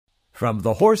from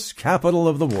the horse capital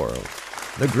of the world,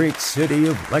 the great city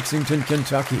of Lexington,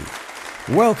 Kentucky.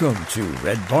 Welcome to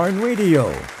Red Barn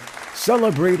Radio,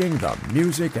 celebrating the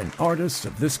music and artists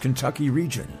of this Kentucky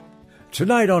region.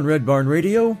 Tonight on Red Barn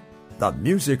Radio, the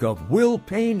music of Will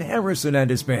Payne Harrison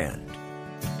and his band.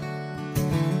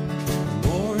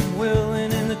 Lord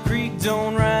willing and the creek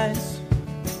don't rise,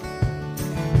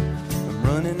 I'm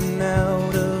running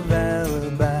out of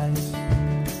alibis.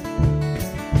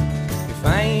 If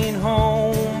I ain't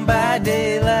home by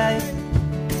daylight,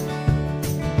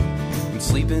 I'm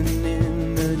sleeping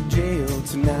in the jail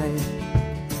tonight.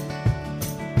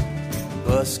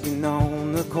 Busking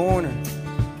on the corner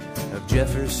of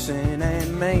Jefferson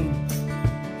and Main.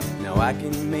 Now I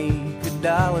can make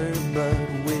 $1, but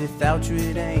without you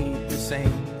it ain't the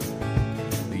same.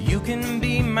 You can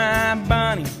be my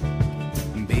Bonnie,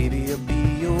 and baby I'll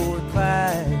be your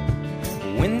Clyde.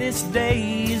 When this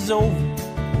day is over,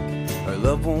 our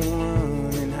love won't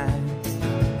run and hide,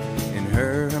 and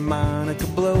her harmonica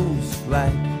blows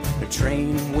like a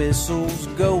train whistles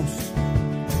ghosts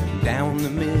down the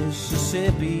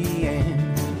Mississippi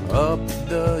and up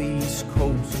the East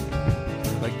Coast.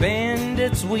 Like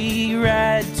bandits we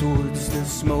ride towards the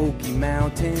Smoky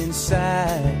Mountain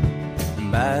side,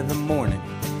 and by the morning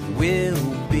we'll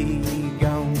be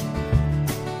gone.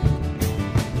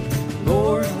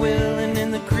 Lord willing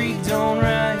and the creek don't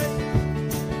rise,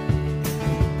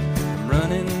 I'm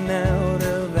running out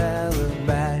of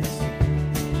alibis.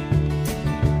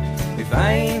 If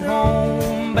I ain't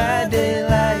home by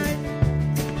daylight,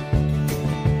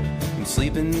 I'm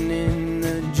sleeping in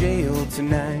the jail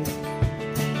tonight.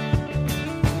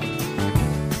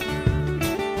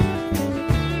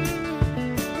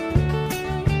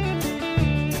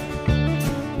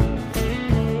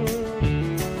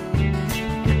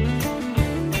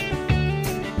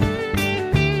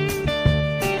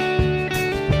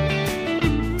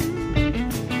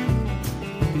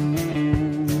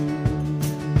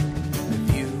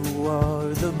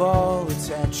 Ball,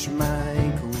 attach my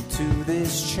ankle to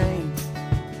this chain.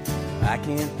 I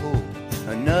can't pull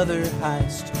another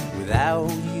heist without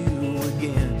you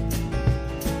again.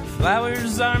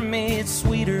 Flowers are made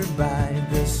sweeter by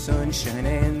the sunshine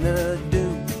and the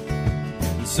dew,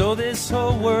 and so this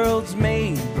whole world's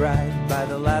made bright by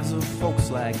the lives of folks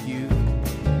like you.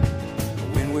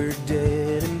 When we're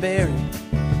dead and buried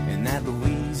in that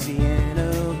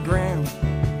Louisiana ground,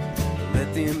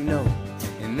 let them know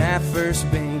that first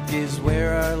bank is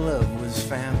where our love was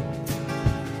found.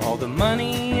 All the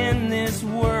money in this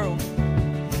world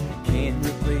can't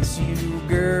replace you,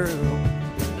 girl,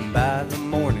 and by the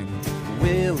morning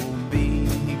we'll be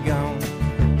gone.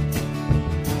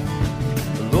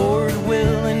 The Lord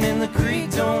willing and the creek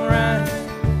don't rise,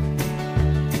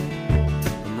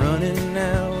 I'm running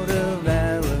out of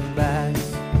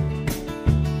alibis.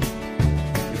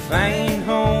 If I ain't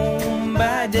home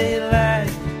by daylight,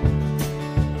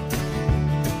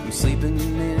 sleeping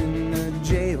in the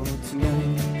jail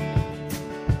tonight.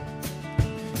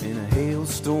 In a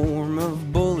hailstorm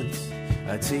of bullets,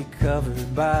 I take cover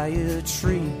by a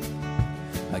tree.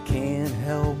 I can't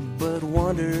help but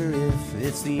wonder if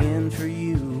it's the end for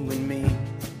you and me.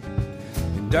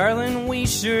 And darling, we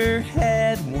sure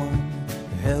had one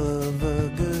hell of a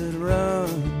good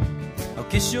run. I'll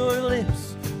kiss your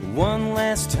lips one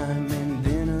last time and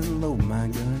then unload my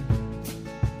gun.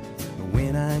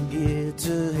 When I get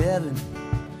to heaven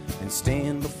and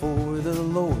stand before the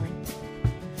Lord,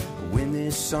 when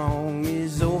this song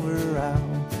is over,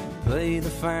 I'll play the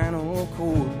final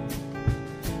chord,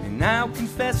 and I'll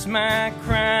confess my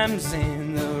crimes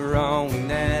and the wrong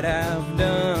that I've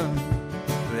done,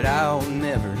 but I'll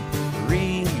never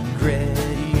regret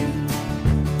you.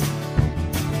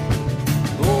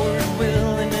 Lord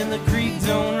willing and the creek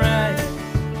don't rise,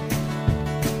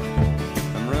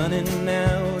 I'm running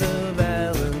out of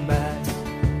alibis.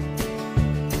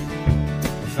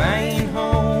 If I ain't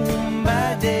home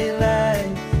by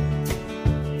daylight,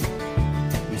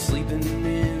 I'm sleeping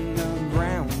in the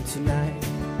ground tonight.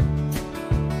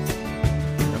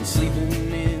 I'm sleeping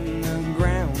in the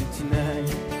ground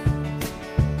tonight.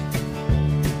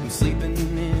 I'm sleeping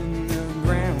in the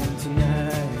ground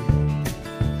tonight.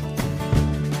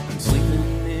 I'm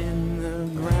sleeping in the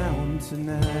ground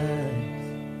tonight.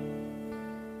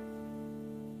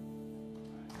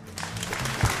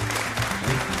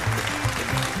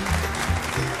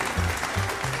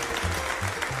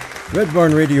 Red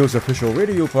Barn Radio's official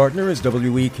radio partner is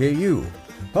WEKU,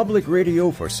 public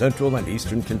radio for Central and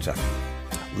Eastern Kentucky.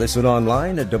 Listen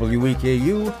online at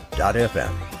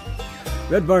weku.fm.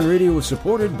 Red Barn Radio is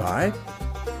supported by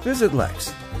Visit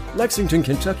Lex, Lexington,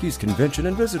 Kentucky's Convention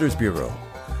and Visitors Bureau,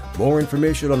 More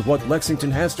information on what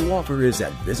Lexington has to offer is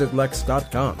at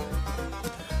visitlex.com.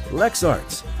 Lex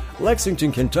Arts,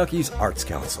 Lexington, Kentucky's Arts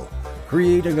Council,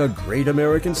 creating a great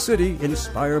American city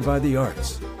inspired by the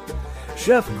arts.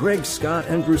 Chef Greg Scott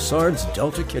and Broussard's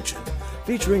Delta Kitchen,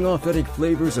 featuring authentic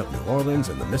flavors of New Orleans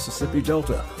and the Mississippi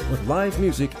Delta with live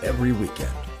music every weekend.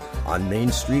 On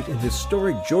Main Street in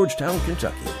historic Georgetown,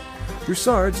 Kentucky.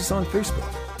 Broussard's is on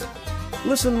Facebook.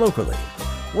 Listen locally,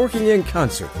 working in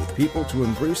concert with people to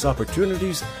embrace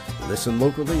opportunities, listen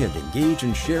locally and engage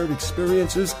in shared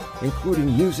experiences,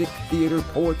 including music, theater,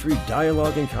 poetry,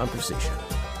 dialogue, and conversation.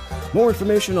 More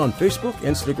information on Facebook,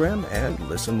 Instagram, and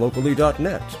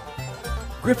listenlocally.net.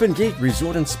 Griffin Gate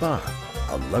Resort and Spa,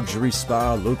 a luxury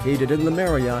spa located in the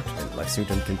Marriott in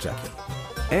Lexington, Kentucky.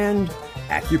 And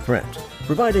AccuPrint,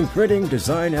 providing printing,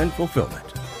 design, and fulfillment.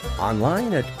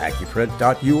 Online at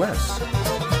accuprint.us.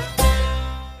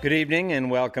 Good evening and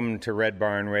welcome to Red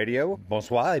Barn Radio.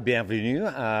 Bonsoir et bienvenue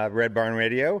à Red Barn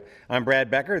Radio. I'm Brad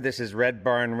Becker. This is Red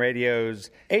Barn Radio's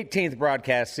 18th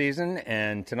broadcast season,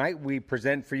 and tonight we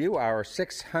present for you our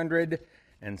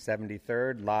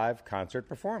 673rd live concert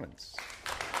performance.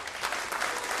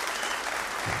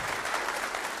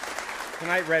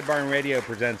 Tonight, Red Barn Radio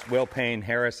presents Will Payne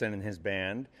Harrison and his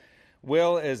band.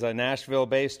 Will is a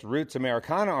Nashville-based roots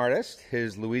Americana artist.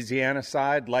 His Louisiana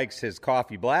side likes his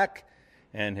coffee black,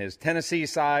 and his Tennessee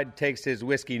side takes his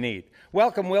whiskey neat.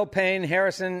 Welcome Will Payne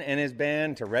Harrison and his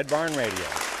band to Red Barn Radio.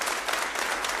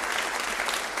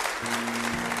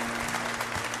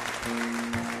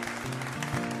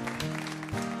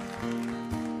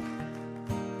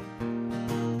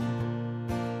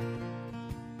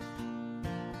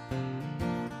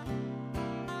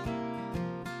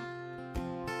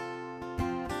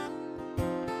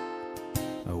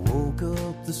 I woke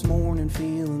up this morning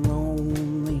feeling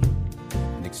lonely,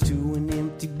 next to an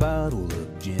empty bottle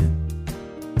of gin.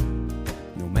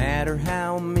 No matter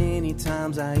how many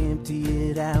times I empty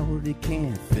it out, it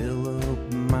can't fill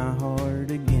up my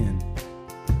heart again.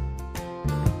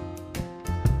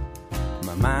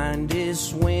 My mind is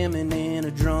swimming in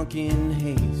a drunken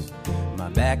haze. My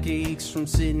back aches from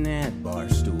sitting at bar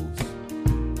stools.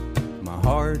 My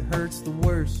heart hurts the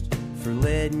worst for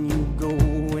letting you go,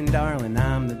 and darling,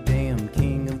 I'm the damn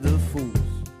king of the fools.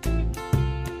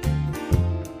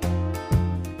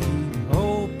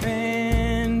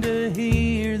 Hoping to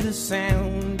hear the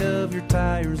sound of your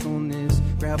tires on this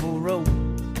gravel road.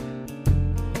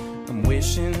 I'm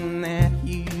wishing that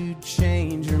you'd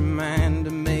change your mind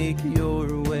to make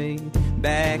your way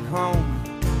back home.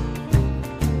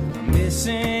 I'm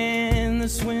missing the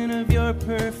swing of your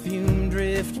perfume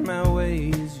drift my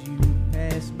way as you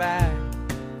pass by.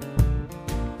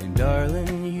 And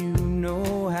darling, you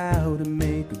know how to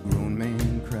make a grown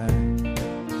man cry.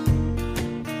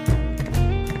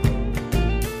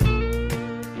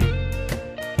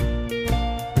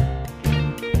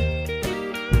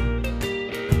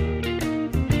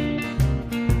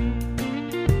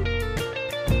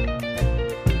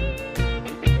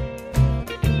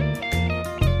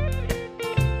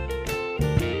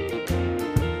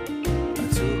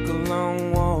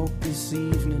 This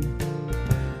evening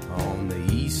on the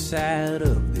east side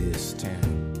of this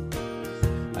town,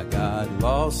 I got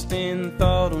lost in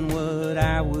thought on what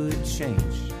I would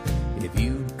change if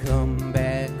you'd come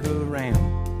back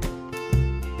around.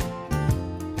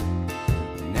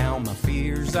 Now my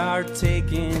fears are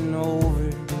taking over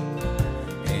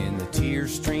and the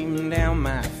tears stream down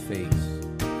my face.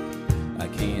 I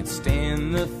can't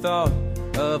stand the thought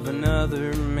of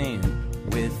another man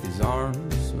with his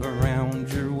arms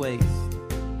around your waist.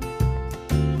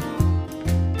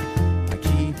 I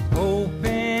keep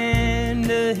hoping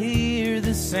to hear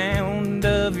the sound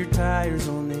of your tires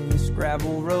on this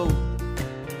gravel road.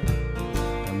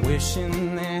 I'm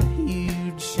wishing that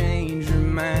you'd change your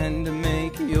mind to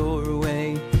make your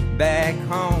way back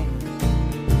home.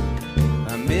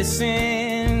 I'm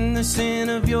missing the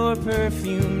scent of your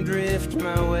perfume drift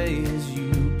my way as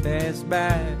you pass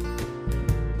by.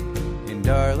 And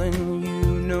darling,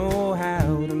 you know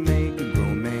how to make a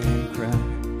grown man cry.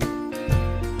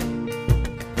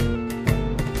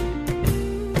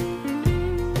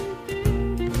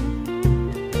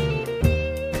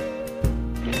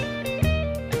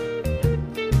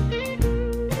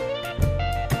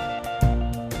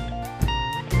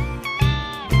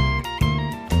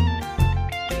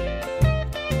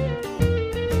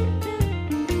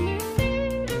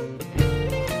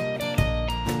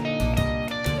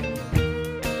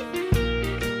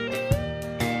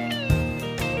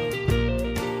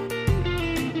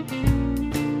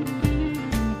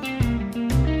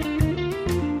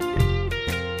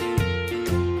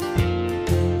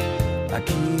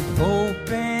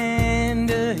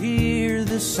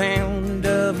 sound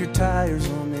of your tires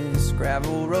on this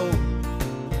gravel road.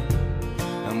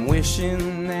 I'm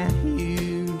wishing that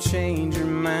you change your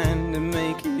mind to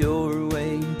make your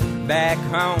way back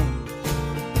home.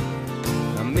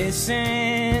 I'm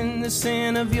missing the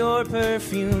scent of your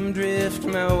perfume drift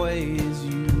my way as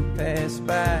you pass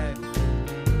by.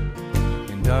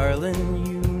 And darling,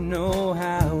 you know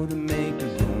how to make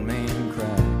a grown man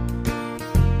cry.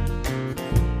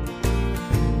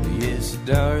 Yes,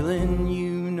 darling,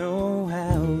 you know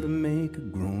how to make a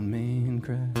grown man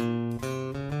cry.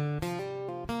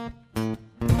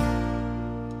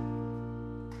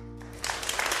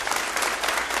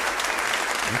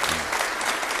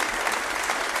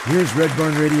 Here's Red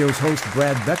Barn Radio's host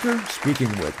Brad Becker speaking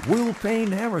with Will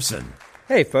Payne Harrison.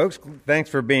 Hey, folks. Thanks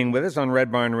for being with us on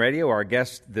Red Barn Radio. Our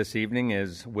guest this evening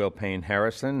is Will Payne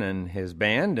Harrison and his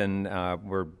band, and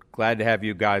we're glad to have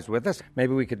you guys with us.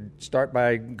 Maybe we could start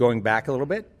by going back a little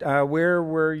bit. Where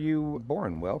were you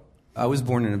born, Will? I was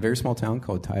born in a very small town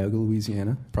called Tioga,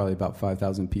 Louisiana. Probably about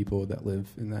 5,000 people that live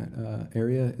in that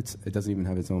area. It doesn't even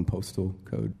have its own postal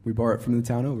code. We borrow it from the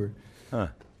town over. Huh.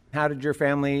 How did your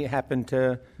family happen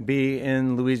to be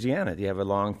in Louisiana? Do you have a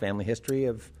long family history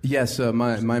of... Yes,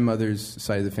 my mother's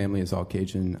side of the family is all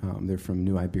Cajun. They're from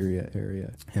New Iberia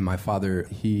area. And my father,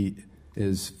 he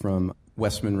is from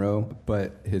West Monroe,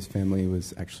 but his family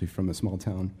was actually from a small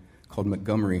town called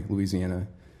Montgomery, Louisiana.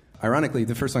 Ironically,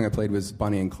 the first song I played was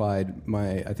Bonnie and Clyde.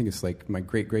 I think it's like my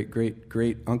great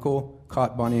uncle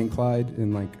caught Bonnie and Clyde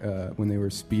in when they were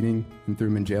speeding and threw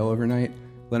them in jail overnight.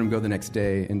 Let them go the next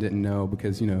day and didn't know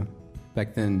because,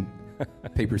 back then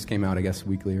papers came out, I guess,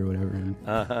 weekly or whatever, and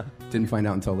didn't find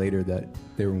out until later that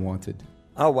they were wanted.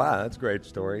 Oh, wow, that's a great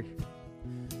story.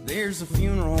 There's a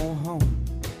funeral home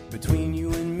between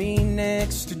you and me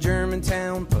next to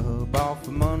Germantown Pub off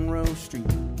of Monroe Street.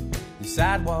 The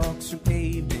sidewalks are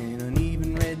paved in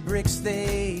uneven red bricks.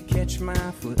 They catch my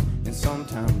foot and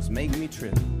sometimes make me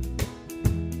trip.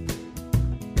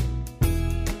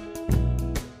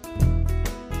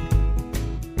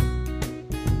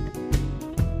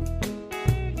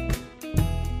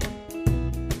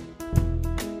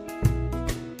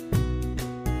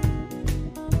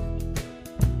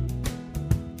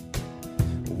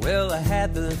 Well, I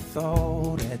had the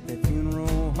thought at that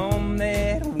funeral home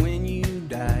that when you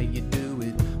die, you do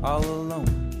it all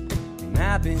alone. And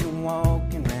I've been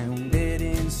walking around dead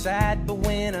inside, but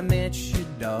when I met you,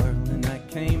 darling, I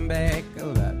came back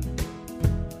alive.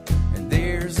 And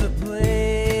there's a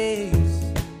place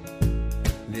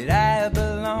that I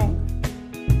belong,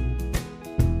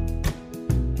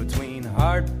 between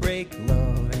heartbreak,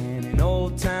 love, and an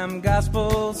old-time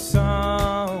gospel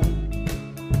song.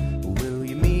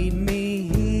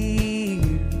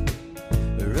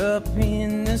 Up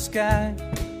in the sky,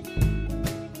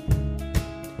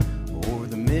 or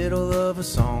the middle of a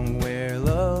song where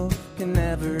love can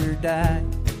never die.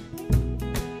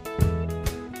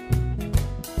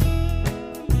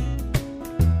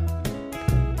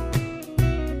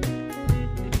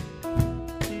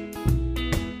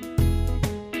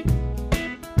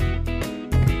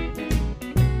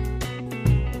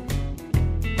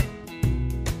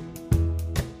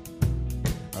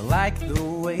 I like the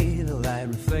way the light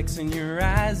reflects in your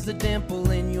eyes, the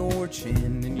dimple in your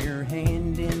chin and your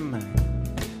hand in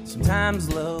mine.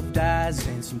 Sometimes love dies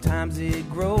and sometimes it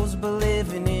grows, but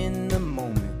living in the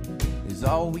moment is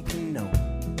all we can know.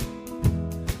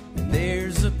 And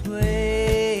there's a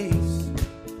place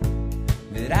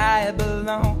that I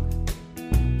belong,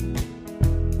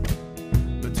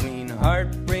 between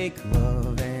heartbreak,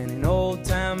 love, and an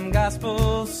old-time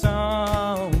gospel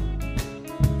song.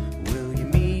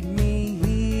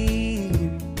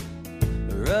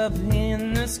 Up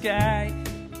in the sky,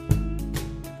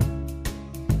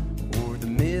 or the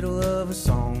middle of a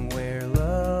song where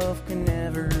love can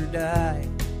never die.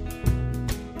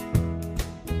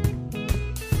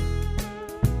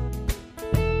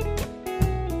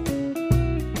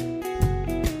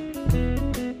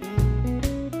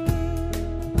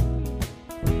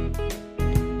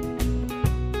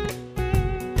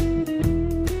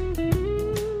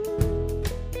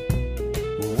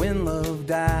 When love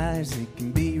dies, it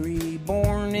can be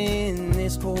reborn in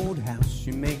this cold house.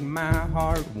 You make my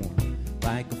heart warm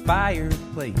like a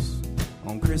fireplace.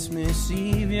 On Christmas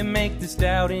Eve, you make this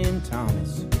doubting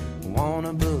Thomas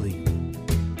wanna believe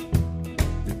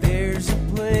that there's a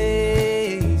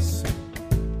place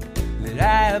that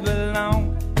I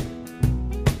belong,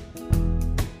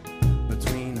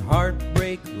 between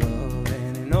heartbreak, love,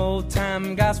 and an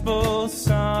old-time gospel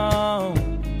song.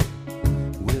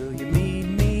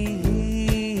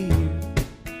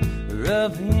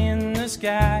 Up in the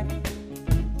sky,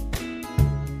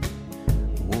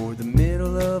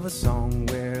 middle of a song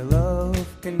where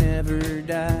love can never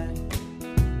die.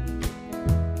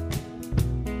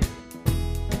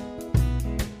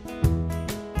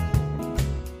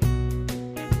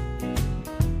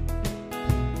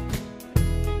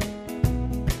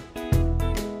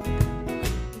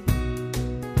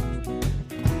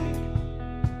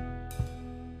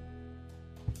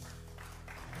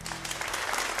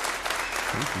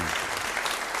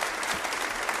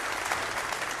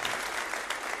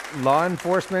 Law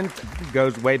enforcement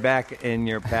goes way back in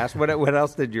your past. What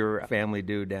else did your family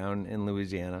do down in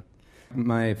Louisiana?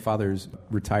 My father's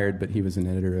retired, but he was an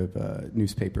editor of a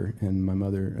newspaper, and my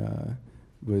mother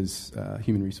was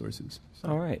human resources. So.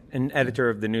 All right. An editor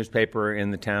of the newspaper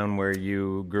in the town where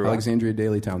you grew up? Alexandria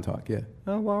Daily Town Talk, yeah.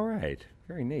 Oh, all right.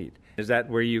 Very neat. Is that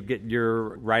where you get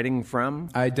your writing from?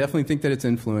 I definitely think that it's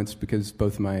influenced because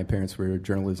both my parents were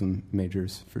journalism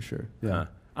majors, for sure. Yeah.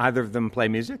 Either of them play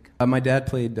music? My dad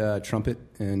played trumpet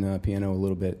and piano a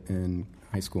little bit in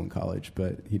high school and college,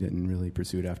 but he didn't really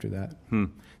pursue it after that.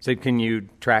 So can you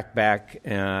track back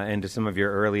into some of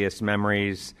your earliest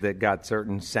memories that got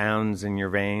certain sounds in your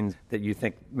veins that you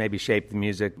think maybe shaped the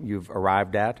music you've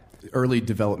arrived at? Early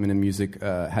development in music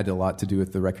had a lot to do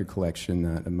with the record collection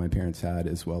that my parents had,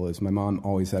 as well as my mom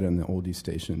always had it on the oldies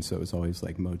station, so it was always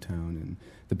like Motown and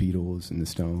the Beatles and the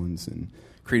Stones and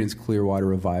Creedence Clearwater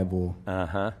Revival.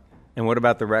 Uh-huh. And what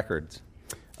about the records?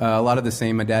 A lot of the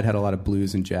same. My dad had a lot of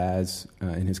blues and jazz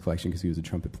in his collection because he was a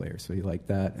trumpet player, so he liked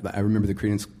that. I remember the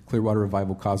Creedence Clearwater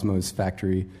Revival Cosmos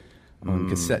Factory on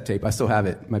cassette tape. I still have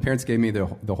it. My parents gave me the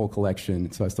whole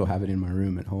collection, so I still have it in my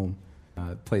room at home.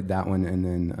 Played that one, and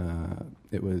then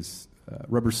it was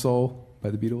Rubber Soul by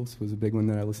the Beatles was a big one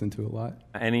that I listened to a lot.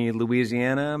 Any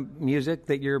Louisiana music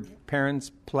that your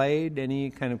parents played? Any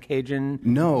kind of Cajun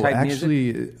No, type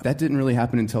actually, music? That didn't really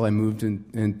happen until I moved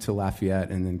into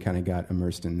Lafayette and then kind of got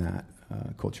immersed in that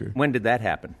culture. When did that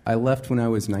happen? I left when I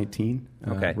was 19,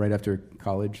 Okay. right after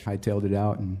college. Hightailed it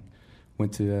out and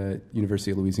went to University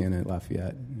of Louisiana at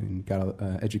Lafayette and got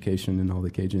an education in all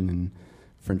the Cajun and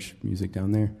French music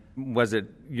down there. Was it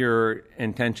your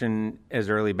intention as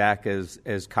early back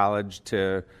as college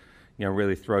to,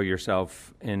 really throw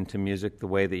yourself into music the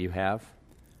way that you have?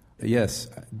 Yes,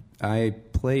 I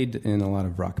played in a lot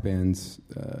of rock bands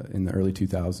in the early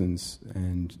 2000s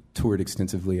and toured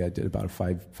extensively. I did about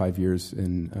 5 years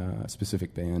in a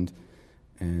specific band,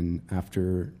 and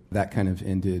after that kind of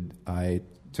ended, I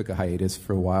took a hiatus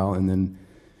for a while and then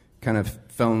kind of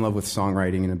fell in love with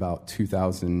songwriting in about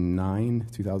 2009,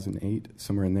 2008,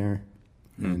 somewhere in there,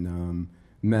 and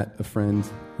met a friend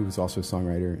who was also a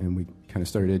songwriter, and we kind of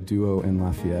started a duo in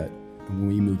Lafayette. And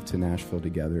we moved to Nashville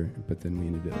together, but then we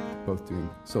ended up both doing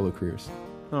solo careers.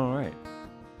 All right.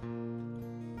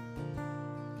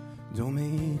 Don't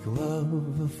make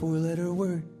love a four-letter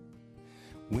word.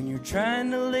 When you're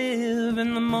trying to live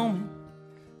in the moment,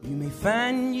 you may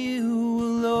find you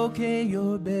will locate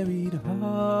your buried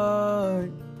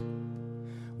heart.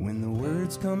 When the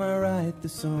words come, I write the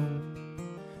song,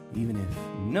 even if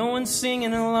no one's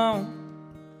singing along,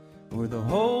 or the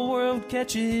whole world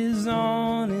catches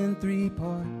on in 3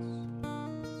 parts.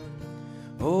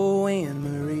 Oh,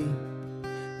 Anne-Marie,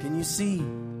 can you see?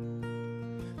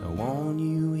 I want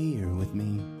you here with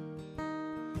me.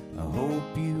 I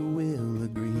hope you will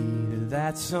agree to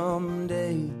that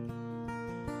someday.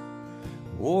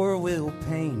 Or will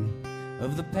pain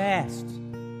of the past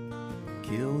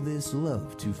kill this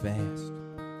love too fast?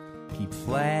 Keep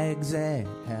flags at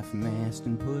half-mast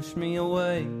and push me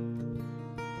away.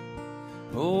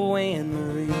 Oh,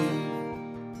 Anne-Marie.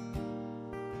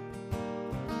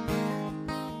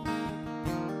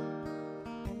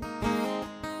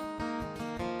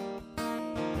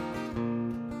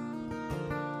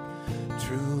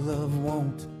 True love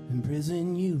won't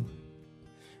imprison you.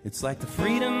 It's like the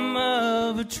freedom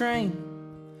of a train.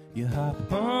 You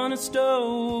hop on a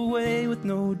stowaway with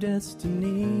no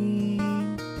destiny.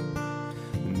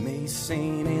 May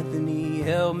St. Anthony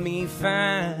help me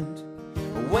find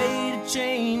a way to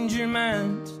change your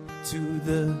mind to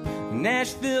the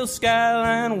Nashville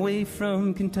skyline away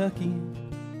from Kentucky.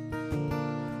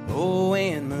 Oh,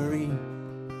 Anne-Marie,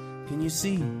 can you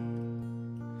see?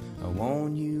 I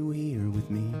want you here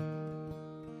with me.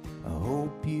 I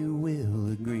hope you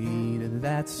will agree to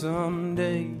that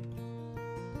someday.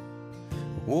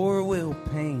 Or will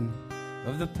pain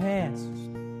of the past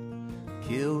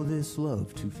kill this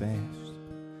love too fast?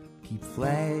 Keep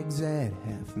flags at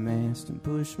half-mast and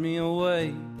push me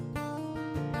away.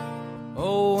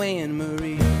 Oh,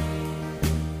 Anne-Marie.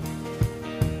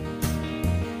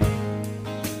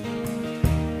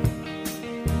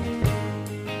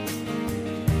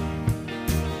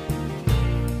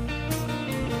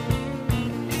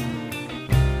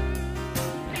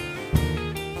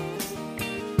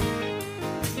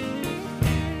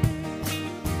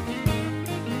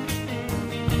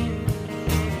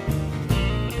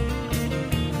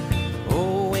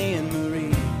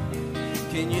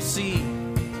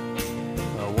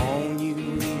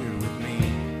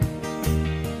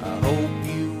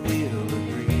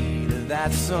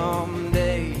 life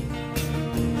someday?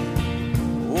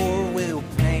 Or will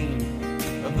pain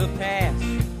of the past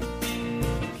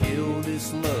kill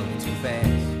this love too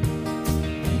fast?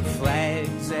 Keep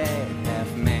flags at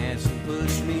half-mast and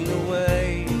push me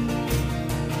away.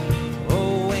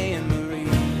 Oh, Anne-Marie.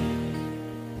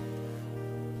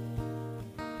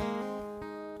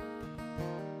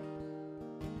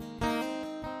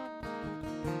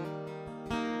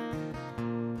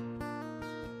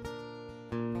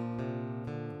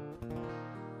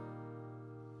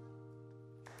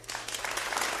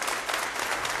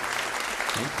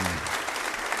 Thank you.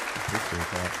 Appreciate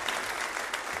that.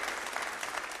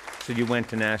 So you went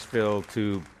to Nashville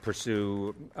to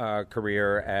pursue a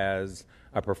career as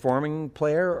a performing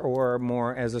player or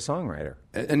more as a songwriter?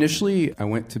 Initially, I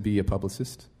went to be a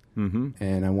publicist,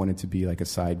 and I wanted to be like a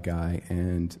side guy.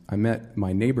 And I met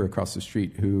my neighbor across the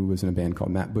street who was in a band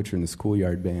called Matt Butcher and the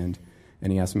Schoolyard Band,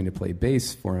 and he asked me to play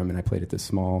bass for him, and I played at this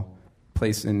small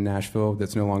place in Nashville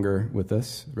that's no longer with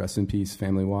us. Rest in peace,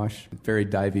 Family Wash. Very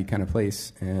divey kind of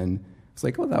place, and I was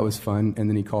like, oh, that was fun. And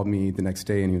then he called me the next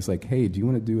day, and he was like, hey, do you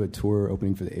want to do a tour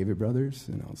opening for the Avett Brothers?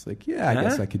 And I was like, yeah, I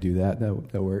guess I could do that.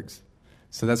 That works.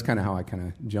 So that's kind of how I kind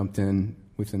of jumped in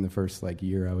within the first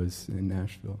year I was in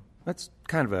Nashville. That's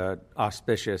kind of an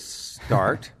auspicious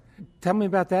start. Tell me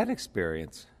about that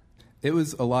experience. It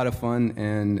was a lot of fun,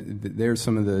 and they're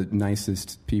some of the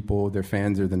nicest people. Their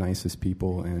fans are the nicest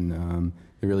people, and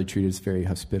they really treated us very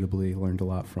hospitably. Learned a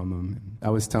lot from them. I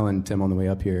was telling Tim on the way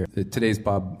up here that today's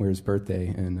Bob Ware's birthday,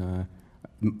 and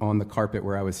on the carpet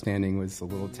where I was standing was a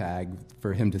little tag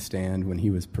for him to stand when he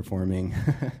was performing.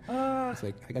 It's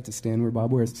like, I got to stand where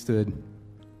Bob Ware stood.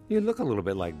 You look a little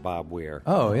bit like Bob Weir.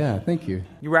 Oh, yeah, thank you.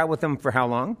 You were out with them for how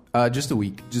long? Just a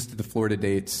week. Just the Florida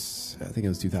dates. I think it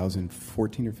was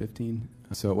 2014 or 15.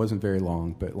 So it wasn't very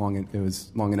long, but it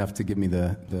was long enough to give me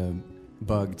the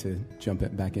bug to jump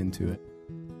back into it.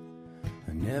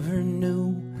 I never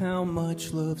knew how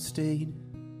much love stayed.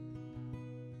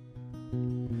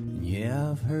 And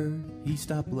yeah, I've heard he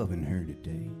stopped loving her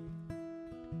today.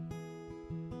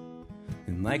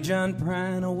 And like John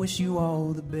Prine, I wish you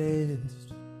all the best.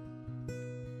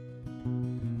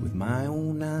 With my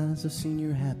own eyes, I've seen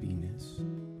your happiness.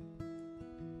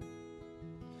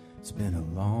 It's been a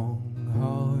long,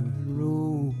 hard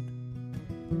road,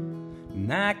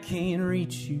 and I can't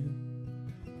reach you.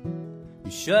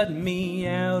 You shut me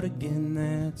out again,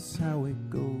 that's how it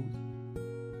goes.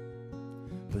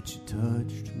 But you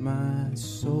touched my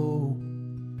soul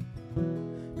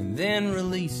and then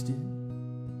released it,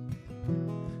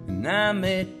 and I'm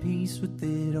at peace with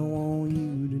it. I want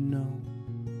you to know,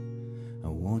 I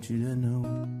want you to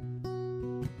know.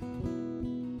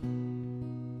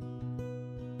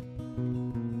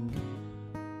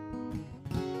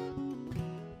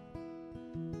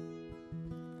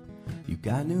 You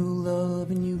got new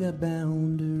love and you got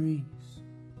boundaries.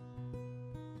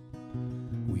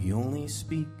 We only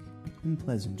speak in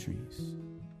pleasantries.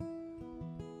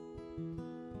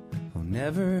 I'll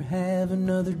never have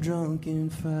another drunken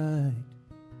fight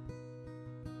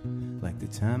like the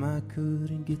time I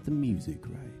couldn't get the music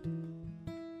right.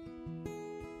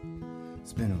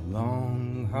 It's been a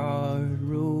long, hard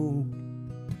road,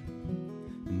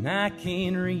 and I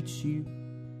can't reach you.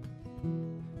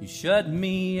 You shut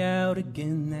me out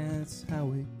again, that's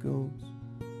how it goes.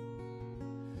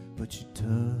 But you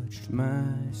touched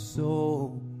my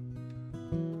soul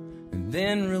and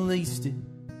then released it,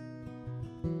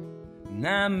 and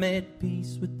I'm at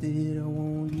peace with it. I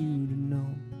want you to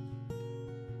know,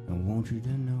 I want you to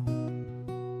know.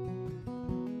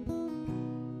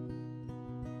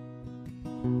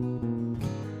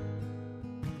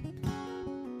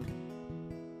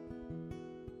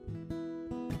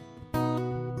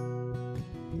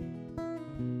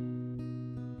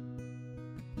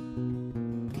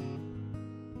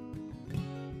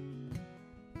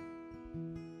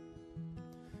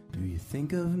 Do you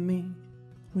think of me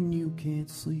when you can't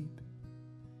sleep?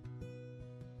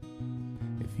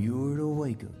 If you were to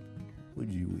wake up,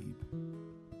 would you weep?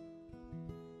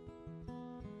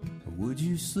 Or would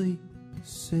you sleep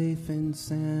safe and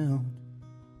sound,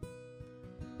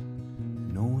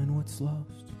 knowing what's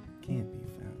lost can't be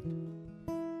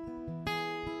found?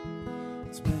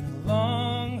 It's been a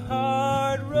long,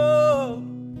 hard road,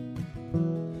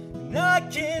 and I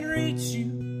can't reach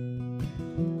you.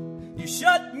 You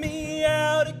shut me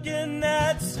out again,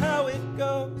 that's how it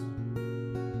goes.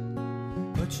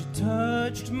 But you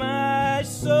touched my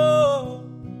soul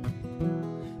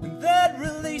and then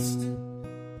released it,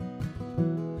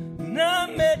 and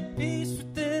I'm at peace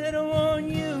with it. I want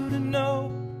you to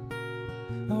know,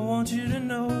 I want you to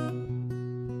know.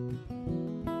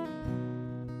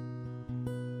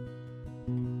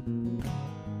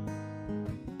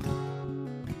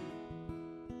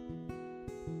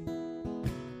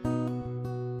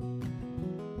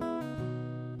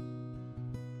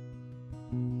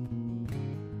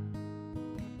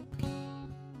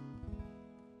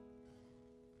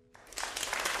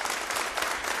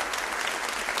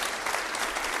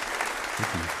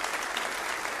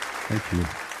 Thank you.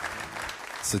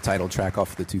 It's the title track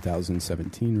off the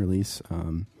 2017 release.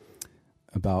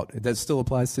 That still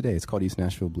applies today. It's called East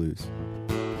Nashville Blues.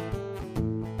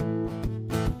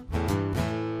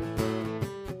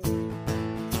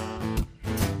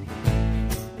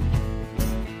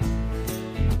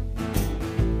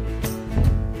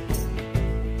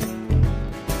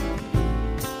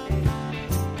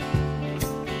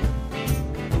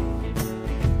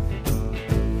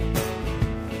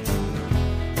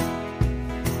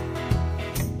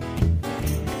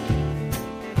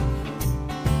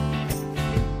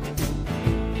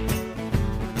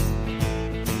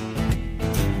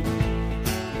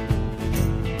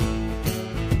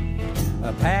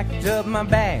 Packed up my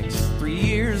bags 3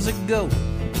 years ago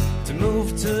to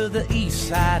move to the east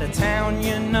side of town,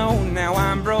 you know. Now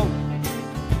I'm broke.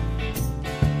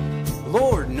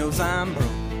 Lord knows I'm broke.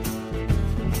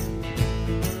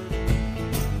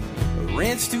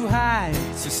 Rent's too high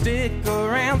to stick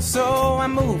around, so I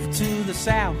moved to the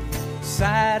south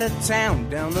side of town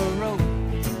down the road.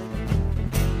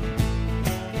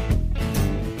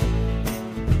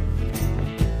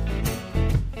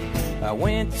 I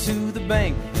went to the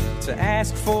bank to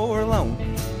ask for a loan,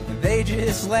 and they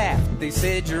just laughed. They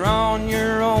said, you're on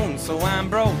your own, so I'm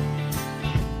broke.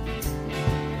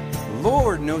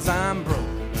 Lord knows I'm broke.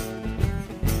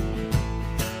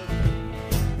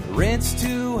 Rent's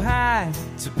too high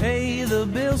to pay the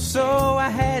bill, so I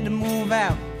had to move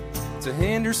out to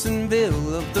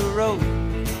Hendersonville up the road.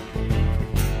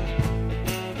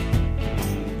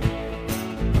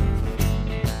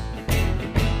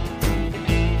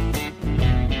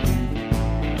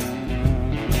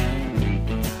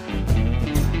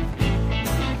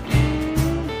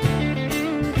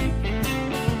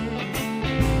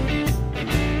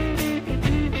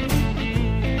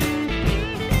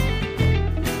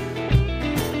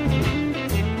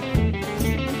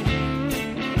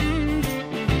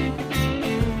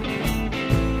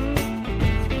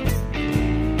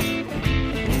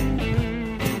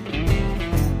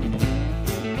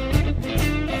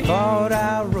 Thought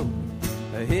I wrote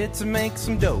a hit to make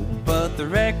some dough, but the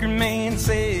record man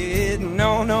said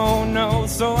no, no, no,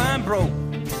 so I'm broke.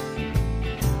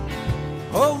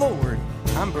 Oh Lord,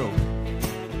 I'm broke.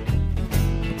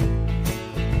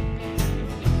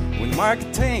 When the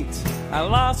market tanked, I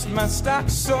lost my stock,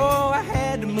 so I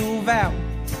had to move out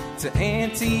to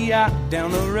Antioch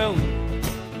down the road.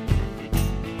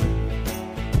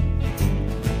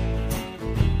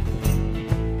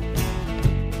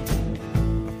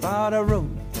 I wrote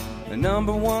the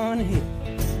 #1 hit.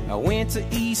 I went to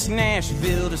East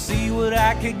Nashville to see what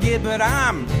I could get, but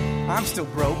I'm still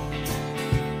broke.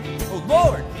 Oh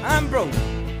Lord, I'm broke.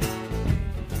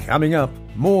 Coming up,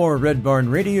 more Red Barn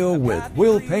Radio with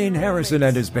Will Payne Harrison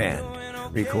and his band,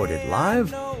 recorded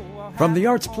live from the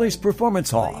Arts Place Performance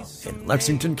Hall in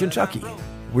Lexington, Kentucky.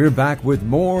 We're back with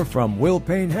more from Will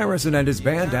Payne Harrison and his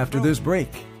band after this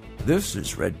break. This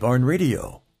is Red Barn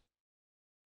Radio.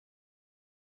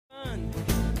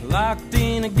 Locked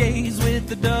in a gaze with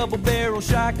the double-barrel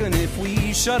shotgun. If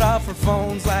we shut off our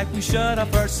phones like we shut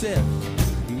off ourselves,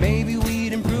 maybe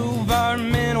we'd improve our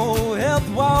mental health.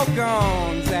 Walk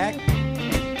on, Zach.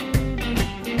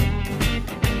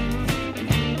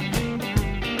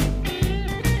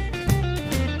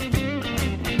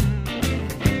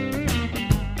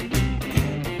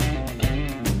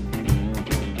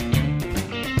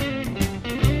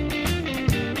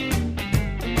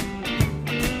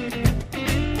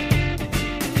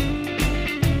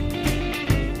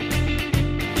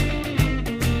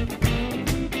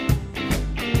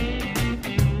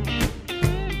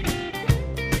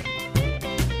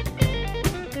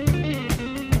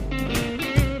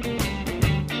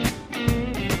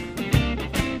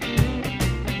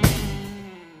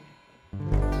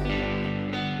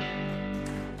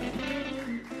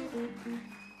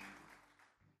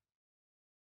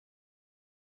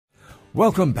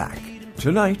 Welcome back.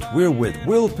 Tonight, we're with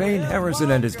Will Payne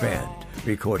Harrison and his band,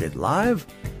 recorded live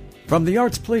from the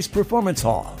Arts Place Performance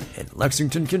Hall in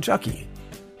Lexington, Kentucky.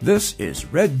 This is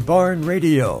Red Barn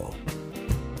Radio.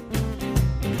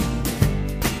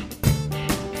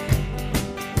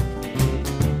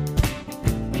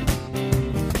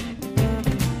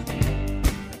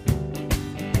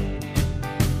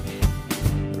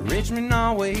 Richmond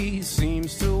always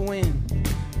seems to win.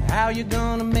 How you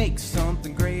gonna make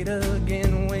something great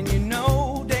again when you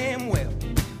know damn well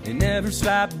it never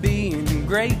stopped being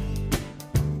great?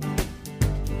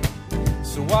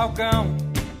 So walk on,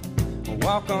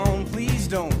 please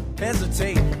don't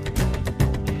hesitate.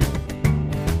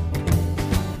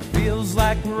 Feels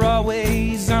like we're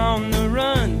always on the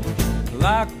run,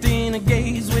 locked locked in a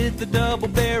gaze with a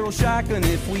double-barrel shotgun.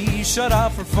 If we shut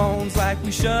off our phones like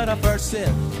we shut off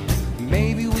ourselves,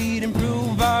 maybe we'd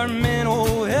improve our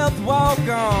mental health. Walk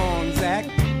on, Zach.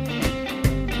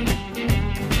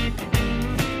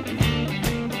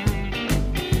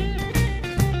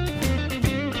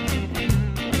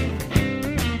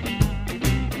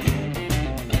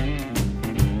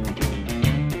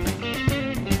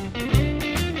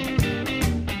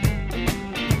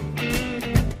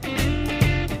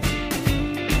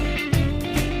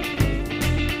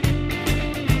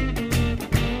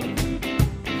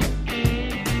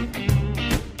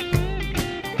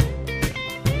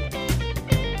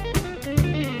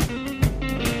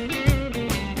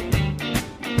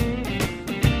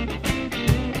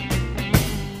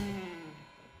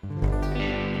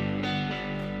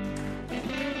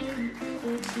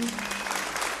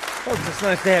 Folks, it's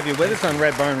nice to have you with us on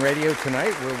Red Barn Radio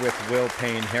tonight. We're with Will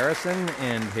Payne Harrison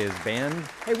and his band.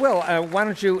 Hey, Will, why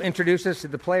don't you introduce us to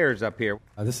the players up here?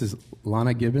 This is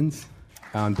Lana Gibbons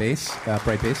on bass,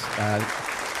 bright bass.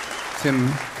 Tim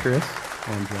Chris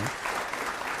on drum.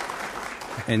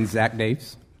 And Zach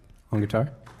Daves on guitar.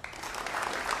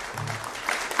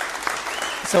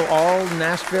 So all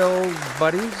Nashville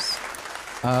buddies?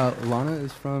 Lana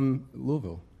is from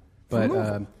Louisville.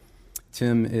 But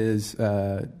Tim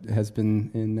has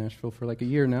been in Nashville for like a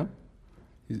year now.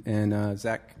 And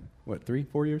Zach,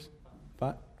 4 years?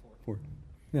 5? 4.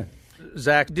 Yeah.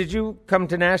 Zach, did you come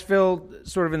to Nashville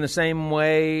sort of in the same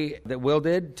way that Will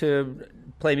did to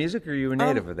play music, or are you a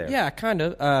native of there? Yeah, kind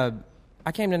of.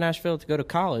 I came to Nashville to go to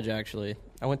college, actually.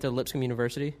 I went to Lipscomb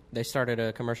University. They started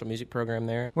a commercial music program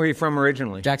there. Where are you from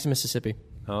originally? Jackson, Mississippi.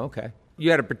 Oh, okay. You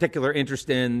had a particular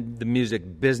interest in the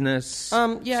music business side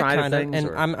of things? And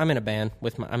I'm in a band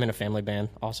I'm in a family band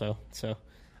also. So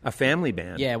a family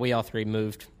band? Yeah, we all three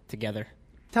moved together.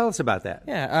 Tell us about that.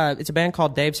 Yeah, it's a band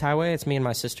called Dave's Highway. It's me and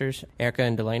my sisters, Erica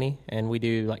and Delaney, and we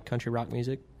do like country rock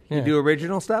music. Yeah. You do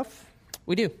original stuff?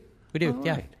 We do. All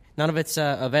yeah. right. None of it's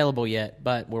available yet,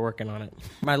 but we're working on it.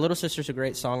 My little sister's a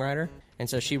great songwriter, and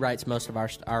so she writes most of our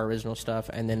original stuff,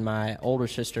 and then my older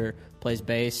sister plays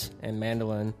bass and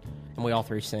mandolin, and we all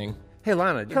three sing. Hey,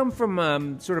 Lana, you come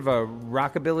from sort of a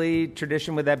rockabilly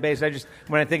tradition with that bass.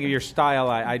 When I think of your style,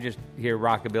 I just hear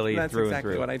rockabilly That's through and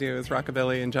exactly through. what I do, is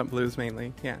rockabilly and jump blues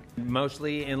mainly, yeah.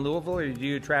 Mostly in Louisville, or do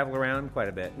you travel around quite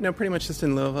a bit? No, pretty much just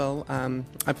in Louisville.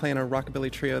 I play in a rockabilly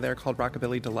trio there called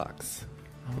Rockabilly Deluxe.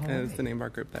 Is the name of our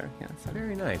group there. Yeah, so.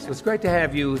 Very nice. Well, it's great to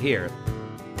have you here.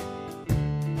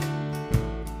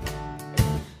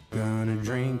 Gonna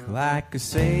drink like a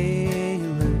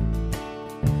sailor,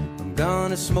 I'm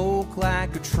gonna smoke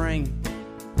like a train,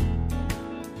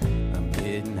 I'm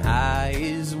getting high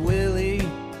as Willie,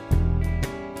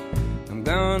 I'm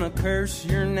gonna curse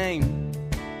your name.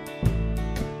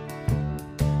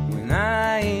 When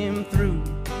I am through,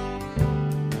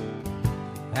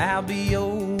 I'll be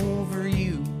over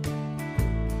you.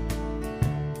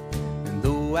 And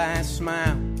though I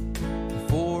smile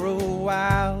for a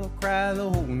while, I'll cry the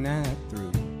whole night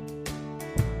through.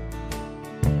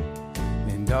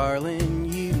 And darling,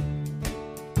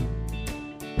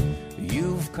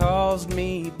 you've caused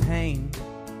me pain.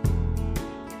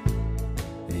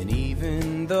 And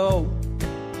even though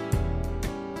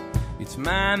it's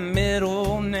my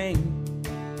middle name,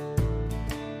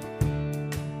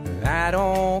 I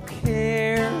don't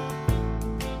care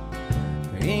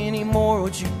anymore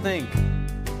what you think.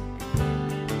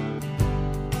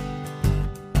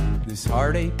 This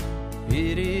heartache,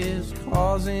 it is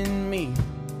causing me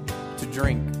to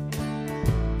drink.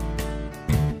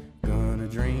 Gonna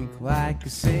drink like a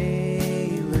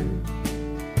sailor,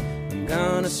 I'm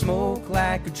gonna smoke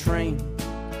like a train,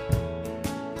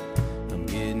 I'm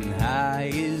getting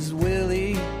high as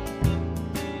Willie,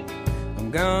 I'm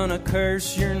gonna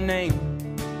curse your name.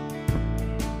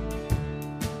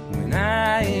 When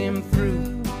I am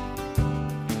through,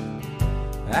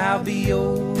 I'll be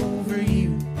over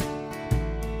you.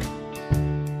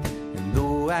 And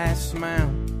though I smile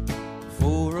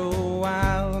for a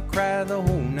while, I'll cry the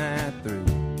whole night through.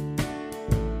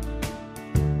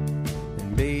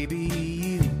 And baby,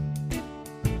 you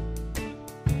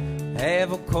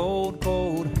have a cold,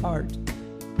 cold heart.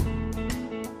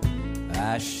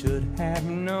 I should have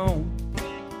known,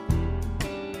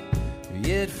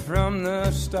 yet from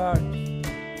the start,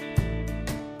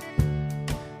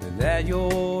 that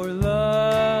your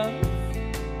love,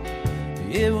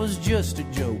 it was just a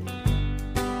joke.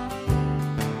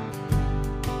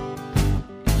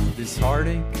 This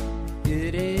heartache,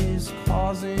 it is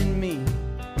causing me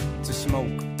to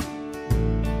smoke.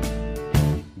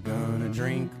 Gonna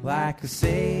drink like a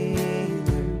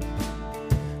sailor,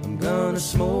 I'm gonna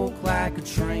smoke like a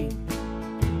train.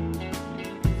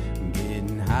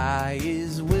 Getting high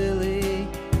is Willie.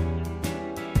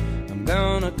 I'm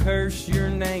gonna curse your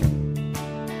name.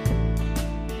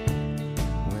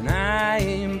 When I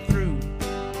am through,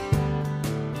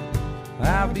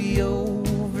 I'll be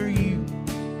over you.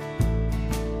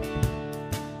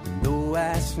 And though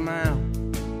I smile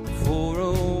for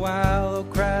a while, I'll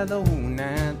cry the whole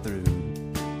night through.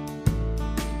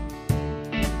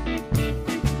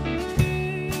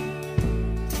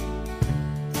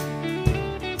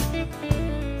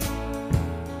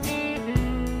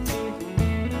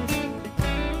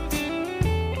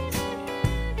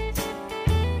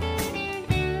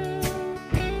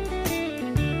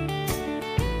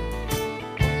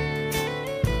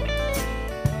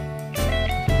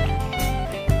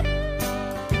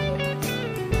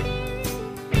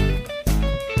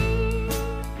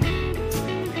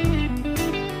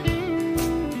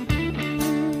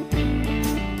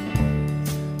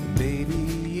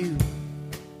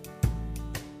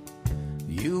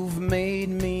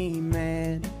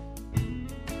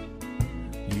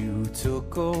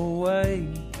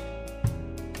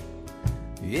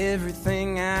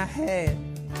 Everything I had,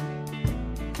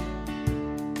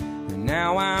 and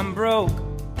now I'm broke.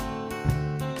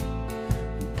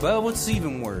 But what's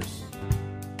even worse,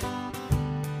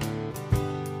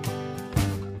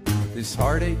 this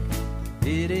heartache,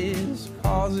 it is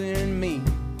causing me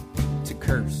to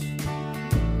curse.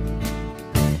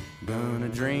 Gonna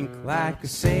drink like a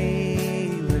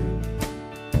sailor,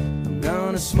 I'm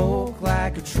gonna smoke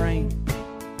like a train.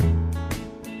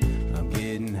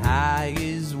 High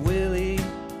is Willie,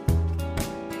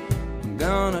 I'm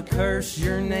gonna curse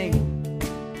your name.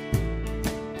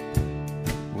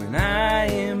 When I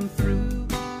am through,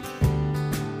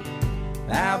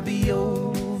 I'll be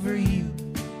over you.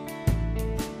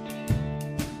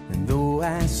 And though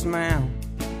I smile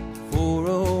for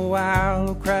a while,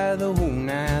 I'll cry the whole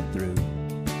night through.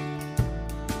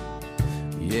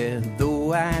 Yeah,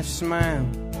 though I smile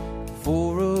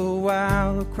for a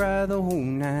while, I'll cry the whole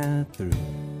night through.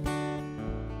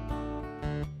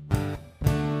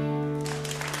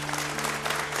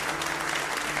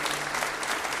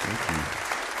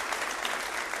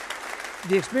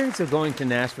 The experience of going to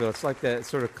Nashville, it's like the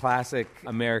sort of classic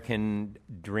American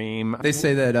dream. They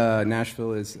say that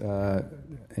Nashville is a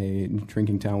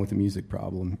drinking town with a music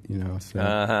problem, you know.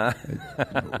 So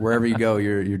wherever you go,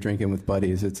 you're drinking with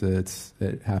buddies.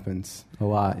 It happens a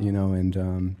lot, you know.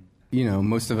 And you know,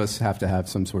 most of us have to have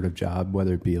some sort of job,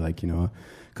 whether it be like, you know, a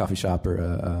coffee shop or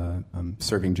a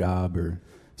serving job or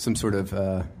some sort of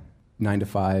 9 to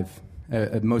 5.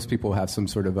 Most people have some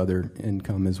sort of other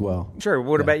income as well. Sure.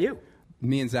 What about you?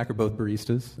 Me and Zach are both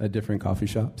baristas at different coffee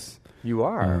shops. You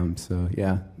are? So,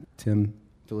 yeah, Tim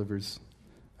delivers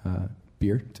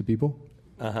beer to people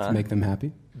to make them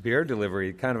happy. Beer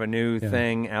delivery, kind of a new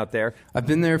thing out there. I've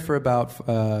been there for about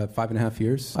 5.5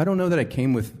 years. I don't know that I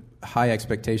came with high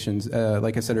expectations.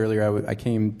 Like I said earlier, I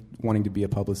came wanting to be a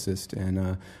publicist, and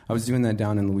I was doing that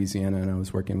down in Louisiana, and I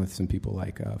was working with some people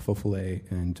like Fofole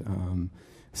and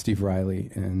Steve Riley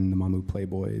and the Mamou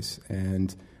Playboys,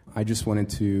 and I just wanted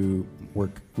to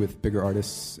work with bigger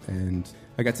artists. And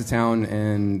I got to town,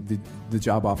 and the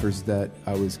job offers that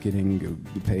I was getting,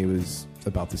 the pay was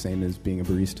about the same as being a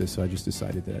barista, so I just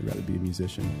decided that I'd rather be a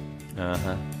musician.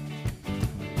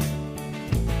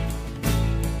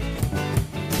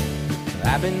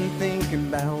 I've been thinking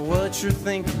about what you're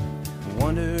thinking,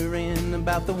 wondering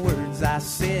about the words I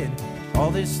said.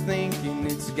 All this thinking,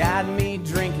 it's got me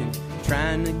drinking,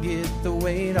 trying to get the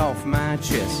weight off my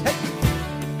chest. Hey!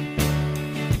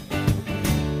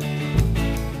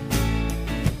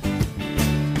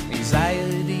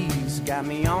 Anxiety's got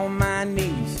me on my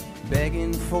knees,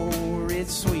 begging for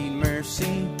its sweet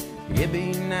mercy. It'd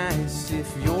be nice if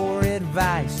your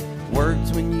advice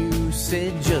worked when you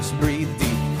said just breathe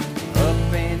deep.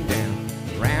 Up and down,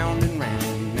 round and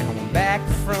round, now I'm back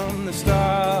from the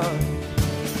start.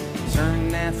 Turn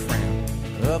that frown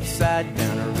upside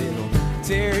down or it'll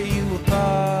tear you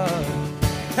apart.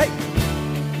 Hey!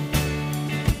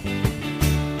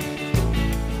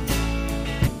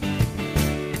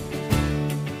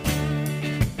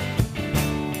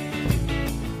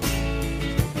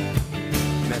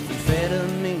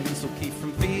 Methamphetamines will keep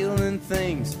from feeling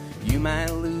things. You might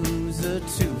lose a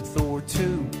tooth or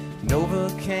two.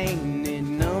 Novocaine, it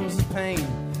numbs the pain,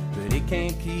 but it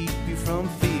can't keep you from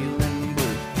feeling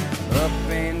blue. Up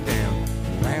and down,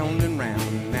 round and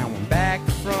round, now I'm back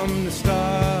from the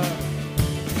start.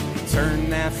 Turn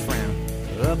that frown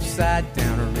upside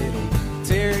down or it'll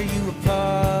tear you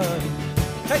apart.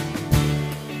 Hey!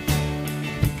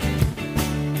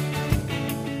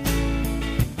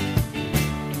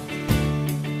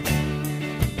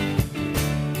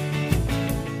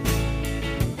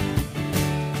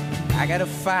 I gotta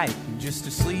fight just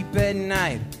to sleep at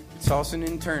night, tossing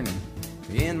and turning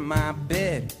in my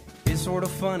bed. It's sort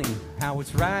of funny how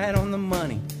it's right on the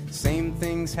money. Same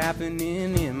things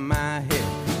happening in my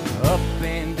head. Up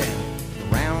and down,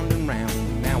 round and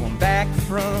round. Now I'm back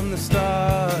from the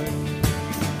start.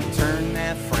 Turn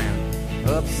that frown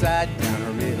upside down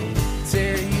or it'll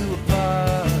tear you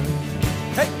apart.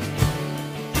 Hey!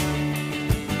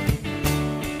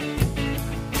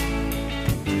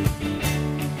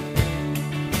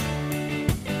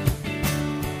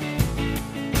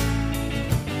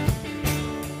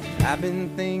 I've been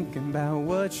thinking about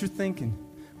what you're thinking,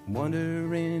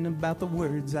 wondering about the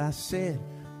words I said.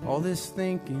 All this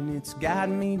thinking, it's got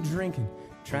me drinking,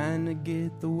 trying to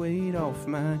get the weight off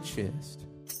my chest.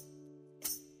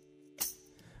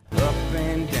 Up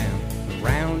and down,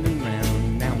 round and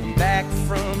round, now I'm back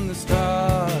from the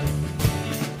start.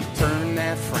 Turn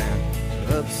that frown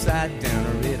upside down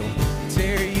or it'll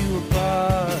tear you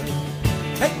apart.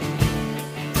 Hey!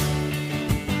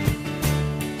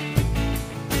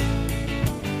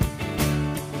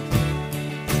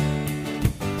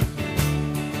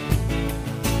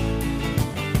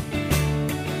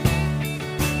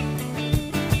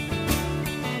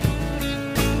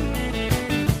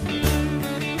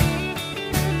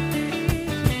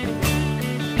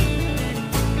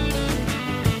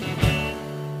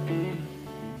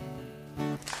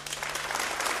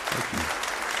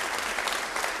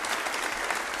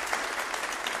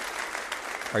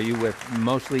 Are you with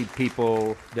mostly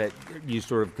people that you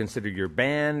sort of consider your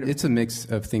band? It's a mix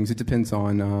of things. It depends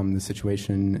on the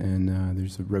situation, and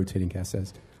there's a rotating cast.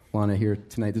 As Lana here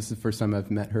tonight, this is the first time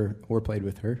I've met her or played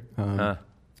with her.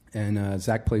 And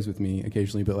Zach plays with me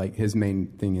occasionally, but like his main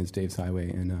thing is Dave's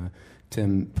Highway, and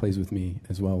Tim plays with me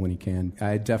as well when he can.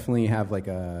 I definitely have like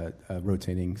a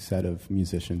rotating set of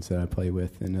musicians that I play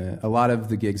with, and a lot of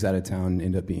the gigs out of town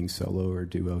end up being solo or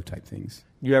duo type things.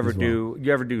 You ever do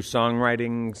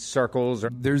songwriting circles?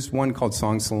 There's one called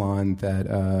Song Salon that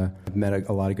I've met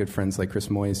a lot of good friends like Chris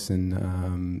Moyce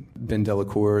and Ben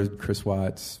Delacour, Chris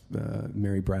Watts,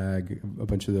 Mary Bragg, a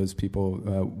bunch of those people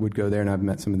would go there, and I've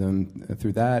met some of them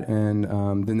through that. And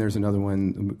then there's another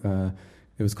one,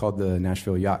 it was called the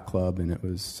Nashville Yacht Club, and it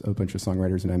was a bunch of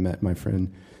songwriters, and I met my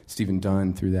friend Stephen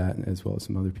Dunn through that, as well as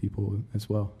some other people as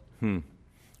well. And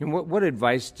what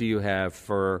advice do you have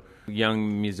for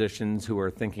young musicians who are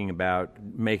thinking about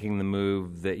making the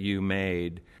move that you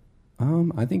made?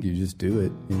 I think you just do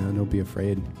it. Don't be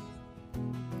afraid.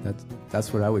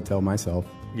 That's what I would tell myself.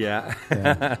 Yeah.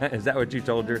 Is that what you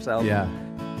told yourself? Yeah.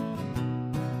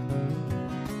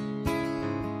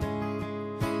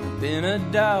 I've been a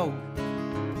dog.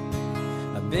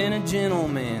 I've been a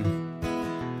gentleman.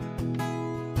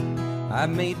 I've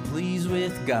made pleas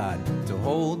with God to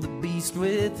hold the beast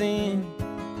within.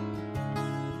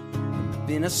 I've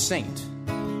been a saint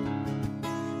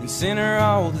and sinner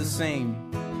all the same.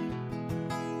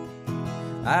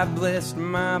 I blessed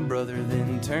my brother,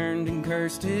 then turned and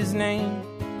cursed his name.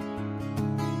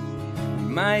 We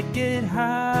might get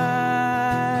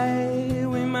high,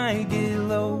 we might get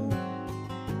low.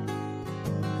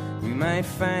 We might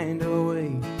find a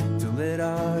way to let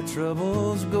our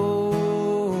troubles go.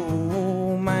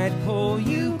 Might pull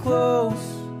you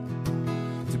close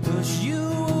to push you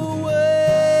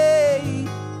away.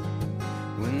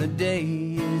 When the day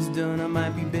is done, I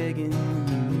might be begging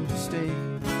you to stay.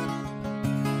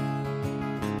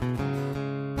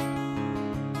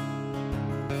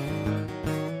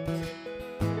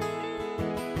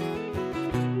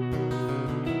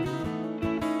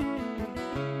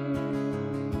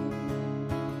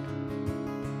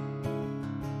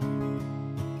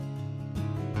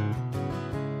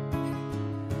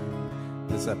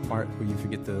 There's that part where you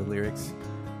forget the lyrics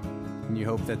and you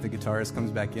hope that the guitarist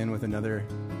comes back in with another.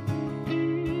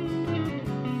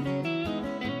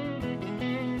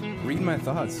 Read my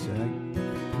thoughts, Jack.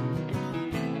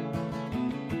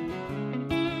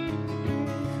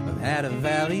 I've had a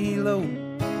valley low,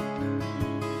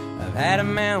 I've had a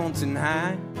mountain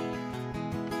high.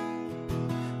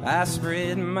 I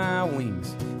spread my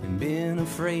wings and been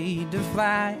afraid to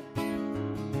fly.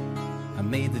 I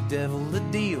made the devil a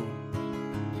deal,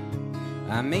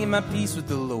 I made my peace with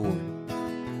the Lord.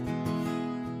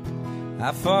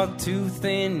 I fought tooth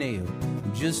and nail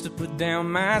just to put down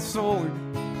my sword.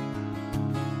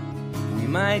 We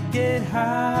might get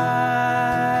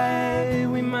high,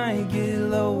 we might get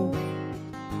low.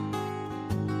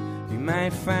 We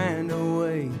might find a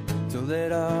way to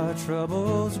let our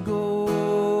troubles go.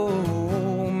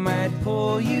 Might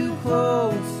pull you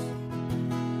close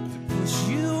to push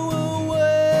you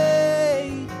away.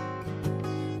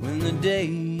 When the day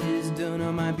is done,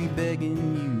 I might be begging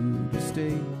you to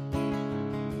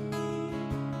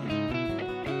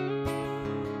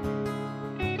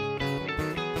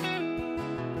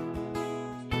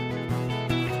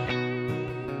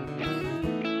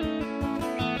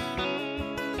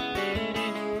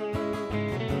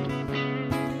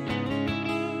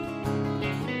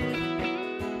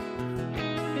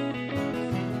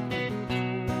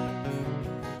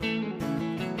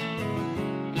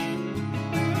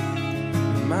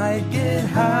might get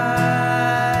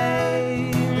high,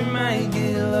 we might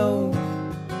get low.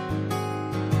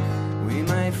 We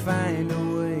might find a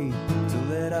way to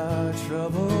let our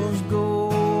troubles go.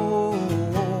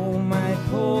 Might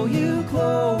pull you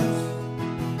close,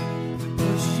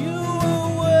 push you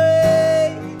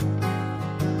away.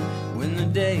 When the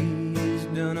day is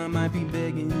done, I might be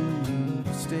begging you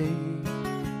to stay.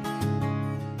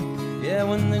 Yeah,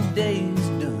 when the day is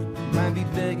done, I might be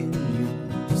begging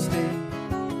you to stay.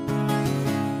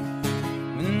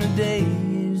 When the day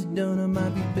is done, I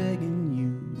might be begging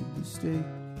you to stay.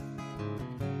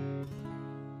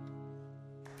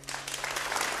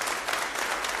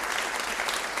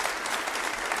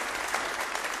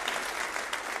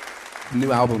 The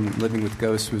new album, Living with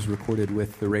Ghosts, was recorded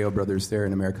with the Rayo Brothers. They're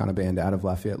an Americana band out of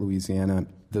Lafayette, Louisiana.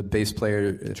 The bass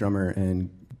player, drummer, and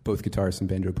both guitarist and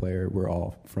banjo player were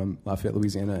all from Lafayette,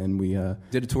 Louisiana, and we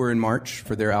did a tour in March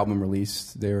for their album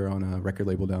release. They were on a record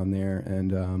label down there,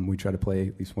 and we try to play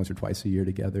at least once or twice a year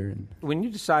together. And when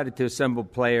you decided to assemble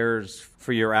players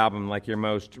for your album, like your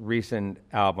most recent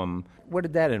album, what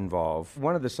did that involve?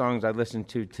 One of the songs I listened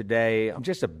to today,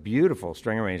 just a beautiful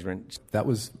string arrangement. That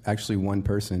was actually one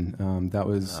person. That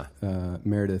was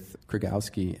Meredith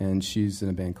Krigowski, and she's in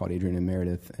a band called Adrian and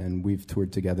Meredith, and we've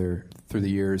toured together through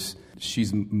the years.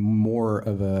 She's more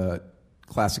of a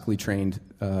classically trained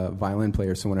violin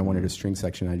player, so when I wanted a string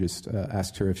section, I just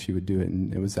asked her if she would do it,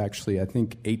 and it was actually, I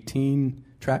think, 18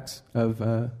 tracks of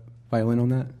violin on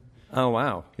that. Oh,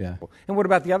 wow. Yeah. And what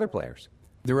about the other players?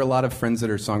 There were a lot of friends that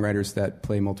are songwriters that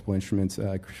play multiple instruments.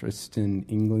 Kristen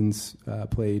Englands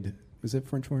played, was it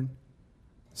French horn?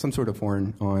 Some sort of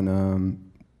horn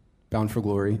on Bound for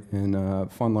Glory. And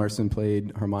Fawn Larson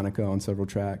played harmonica on several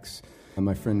tracks.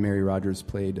 My friend Mary Rogers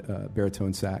played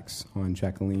baritone sax on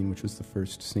Jacqueline, which was the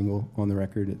first single on the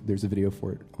record. There's a video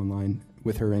for it online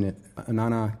with her in it.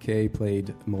 Anana Kay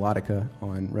played melodica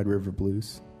on Red River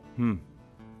Blues.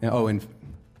 And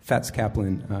Fats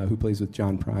Kaplan, who plays with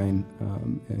John Prine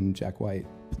and Jack White,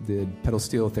 did pedal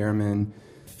steel, theremin,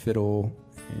 fiddle,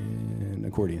 and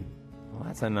accordion. Well,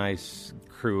 that's a nice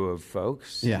crew of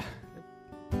folks. Yeah.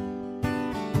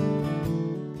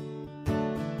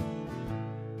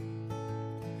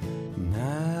 And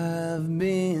I've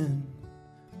been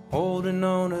holding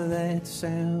on to that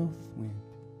south wind,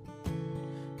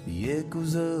 the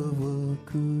echoes of what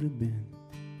could have been.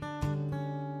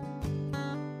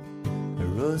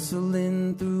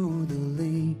 Rustling through the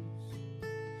leaves,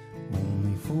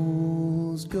 only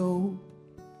fools go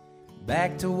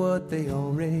back to what they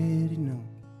already know.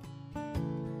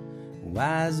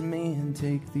 Wise men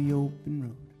take the open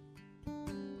road.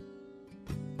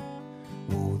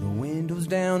 Roll the windows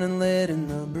down and let in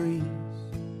the breeze.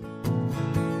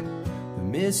 The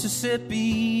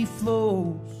Mississippi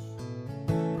flows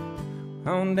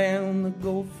on down the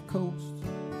Gulf Coast.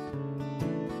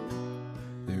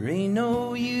 There ain't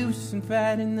no use in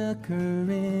fighting the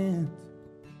current.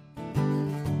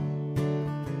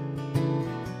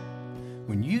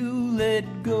 When you let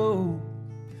go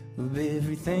of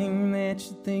everything that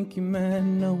you think you might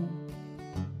know,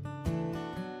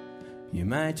 you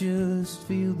might just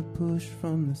feel the push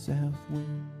from the south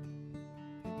wind.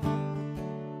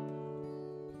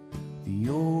 The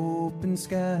open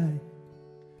sky,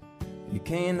 you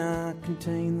cannot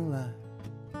contain the light.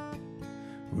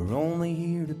 We're only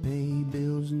here to pay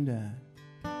bills and die.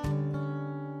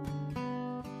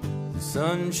 The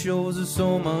sun shows us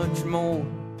so much more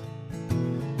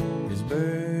as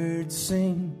birds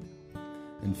sing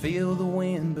and feel the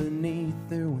wind beneath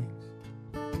their wings.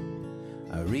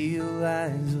 I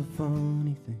realize a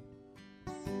funny thing.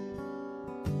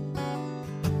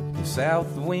 The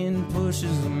south wind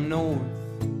pushes them north.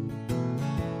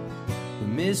 The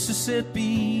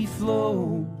Mississippi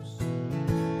flows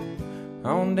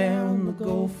on down the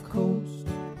Gulf Coast.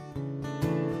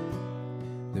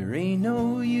 There ain't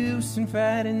no use in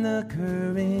fighting the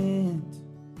current.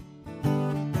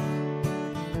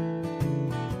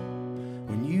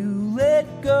 When you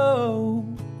let go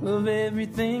of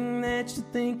everything that you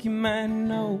think you might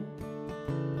know,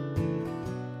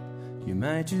 you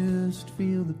might just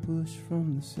feel the push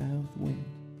from the south wind.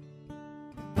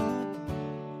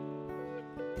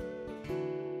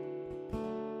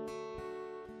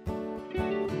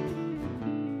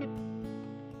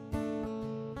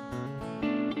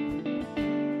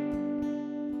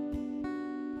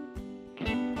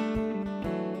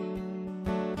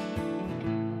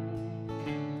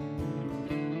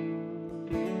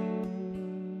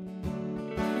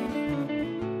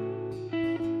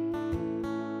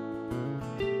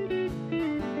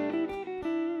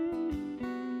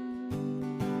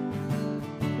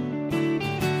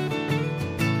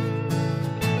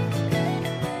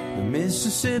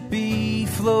 Mississippi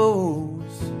flows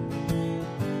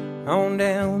on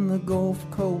down the Gulf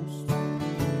Coast.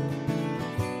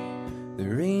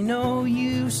 There ain't no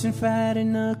use in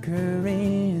fighting the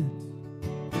current.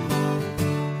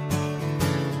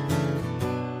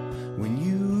 When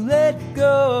you let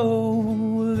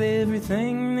go of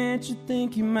everything that you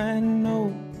think you might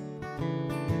know,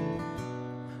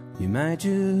 you might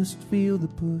just feel the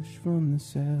push from the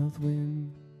south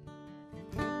wind.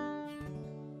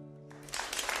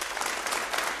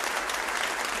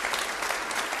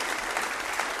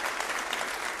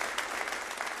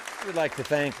 We'd like to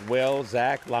thank Will,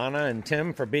 Zach, Lana, and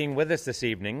Tim for being with us this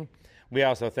evening. We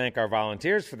also thank our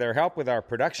volunteers for their help with our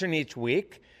production each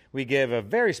week. We give a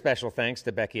very special thanks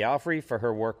to Becky Alfrey for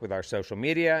her work with our social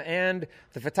media and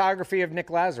the photography of Nick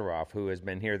Lazaroff, who has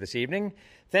been here this evening.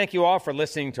 Thank you all for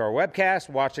listening to our webcast,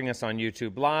 watching us on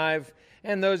YouTube Live,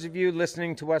 and those of you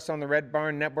listening to us on the Red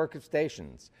Barn network of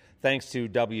stations. Thanks to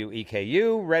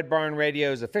WEKU, Red Barn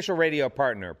Radio's official radio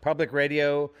partner, public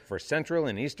radio for Central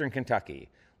and Eastern Kentucky.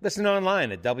 Listen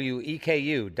online at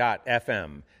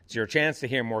weku.fm. It's your chance to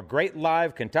hear more great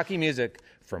live Kentucky music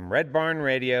from Red Barn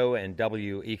Radio and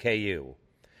WEKU.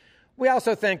 We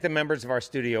also thank the members of our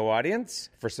studio audience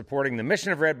for supporting the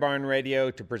mission of Red Barn Radio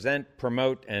to present,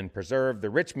 promote, and preserve the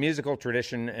rich musical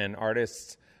tradition and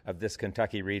artists of this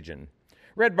Kentucky region.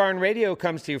 Red Barn Radio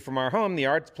comes to you from our home, the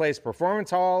Arts Place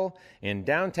Performance Hall in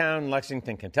downtown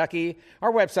Lexington, Kentucky.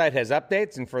 Our website has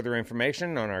updates and further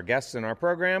information on our guests and our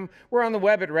program. We're on the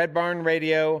web at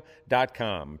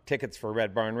redbarnradio.com. Tickets for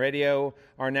Red Barn Radio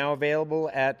are now available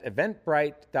at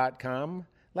eventbrite.com,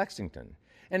 Lexington.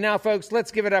 And now, folks,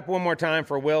 let's give it up one more time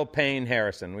for Will Payne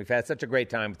Harrison. We've had such a great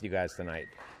time with you guys tonight.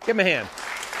 Give him a hand.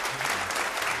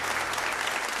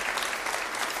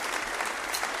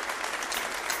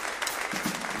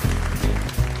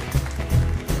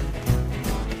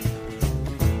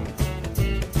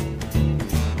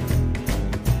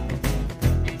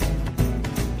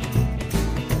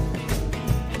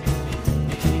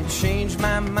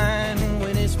 My mind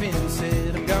when it's been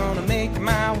said, I'm gonna make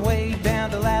my way down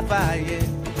to Lafayette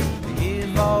to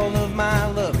give all of my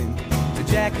loving to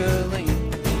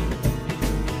Jacqueline.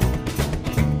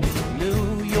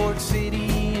 New York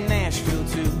City, Nashville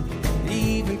too,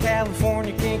 even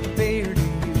California can't compare to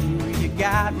you. You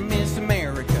got Miss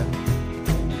America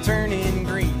turning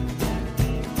green.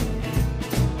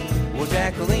 Well,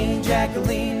 Jacqueline,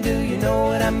 Jacqueline, do you know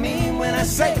what I mean when I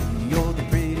say you're the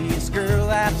prettiest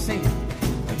girl I've seen?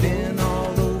 Been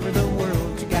all over the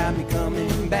world, you got me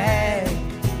coming back.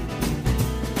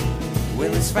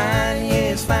 Well, it's fine,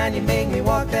 yeah, it's fine, you make me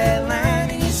walk that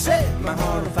line, and you set my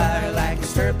heart on fire like a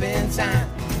turpentine.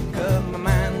 Cut my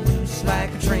mind loose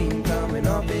like a train coming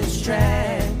up its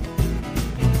track.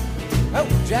 Oh,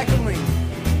 Jacqueline.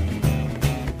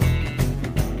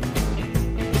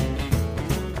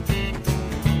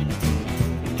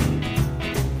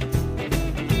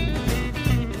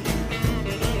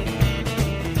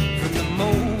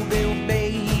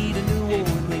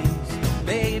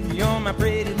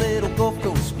 Pretty little Gulf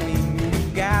Coast queen, you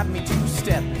got me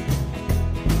two-stepping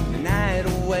the night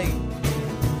away.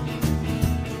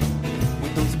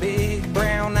 With those big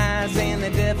brown eyes and the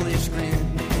devilish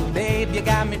grin, babe, you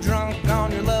got me drunk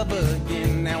on your love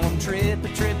again. Now I'm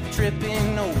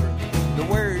tripping over the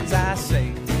words I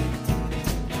say.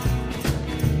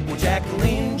 Well,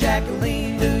 Jacqueline,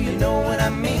 Jacqueline, do you know what I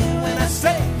mean when I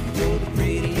say you're the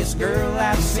prettiest girl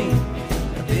I've seen?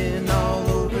 I've been all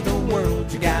over the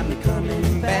world, you got me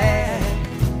coming back.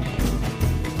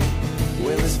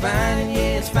 Well, it's fine,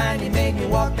 yeah, it's fine, you make me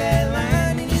walk that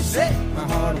line, and you set my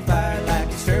heart on fire like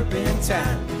a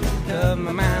serpentine. Cut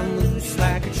my mind loose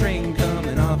like a train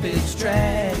coming off its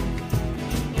track.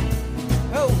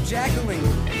 Oh, Jacqueline.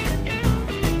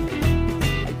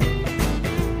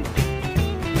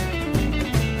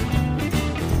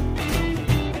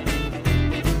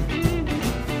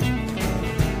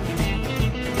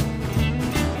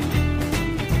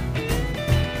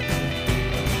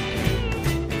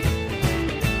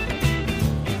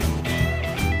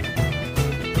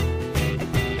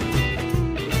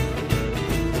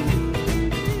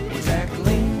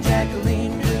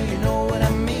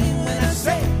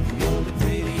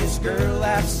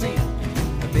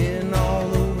 I've been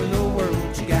all over the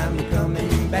world, you got me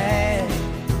coming back.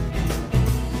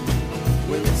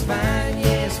 Well, it's fine,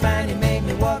 yeah, it's fine, you make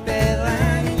me walk that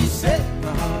line, and you set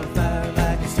my heart on fire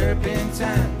like a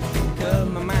serpentine. Cut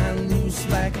my mind loose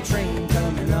like a train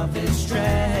coming off its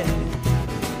track.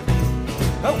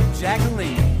 Oh,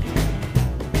 Jacqueline,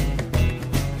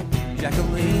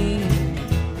 Jacqueline,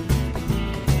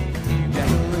 Jacqueline,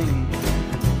 Jacqueline.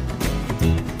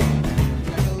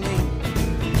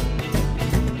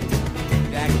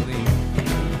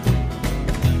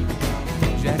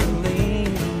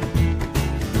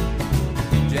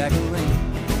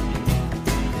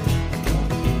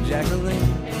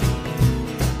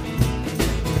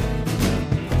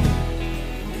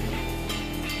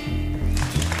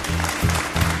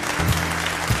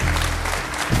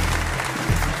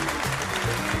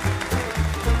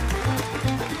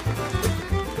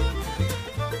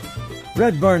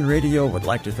 Red Barn Radio would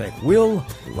like to thank Will,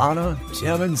 Lana,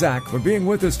 Tim, and Zach for being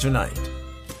with us tonight.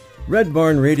 Red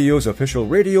Barn Radio's official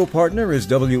radio partner is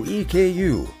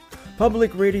WEKU,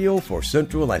 public radio for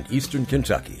Central and Eastern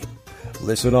Kentucky.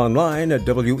 Listen online at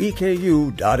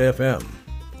weku.fm.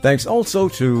 Thanks also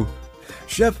to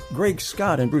Chef Greg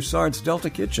Scott and Broussard's Delta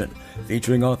Kitchen,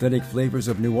 featuring authentic flavors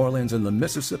of New Orleans and the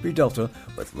Mississippi Delta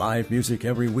with live music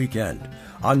every weekend.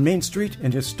 On Main Street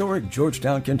in historic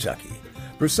Georgetown, Kentucky.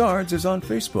 Broussard's is on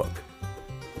Facebook.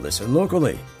 Listen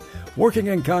locally. Working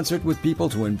in concert with people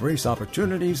to embrace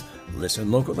opportunities, listen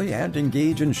locally, and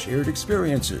engage in shared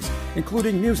experiences,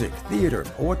 including music, theater,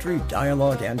 poetry,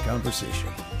 dialogue, and conversation.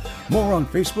 More on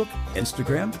Facebook,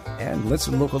 Instagram, and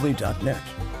listenlocally.net.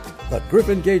 The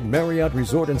Griffin Gate Marriott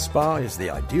Resort and Spa is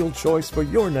the ideal choice for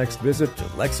your next visit to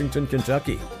Lexington,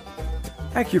 Kentucky.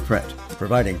 AccuPrint,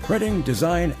 providing printing,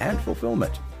 design, and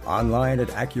fulfillment. Online at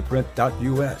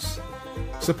accuprint.us.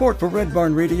 Support for Red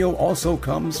Barn Radio also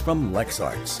comes from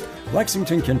LexArts,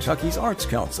 Lexington, Kentucky's Arts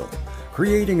Council,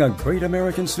 creating a great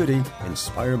American city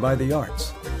inspired by the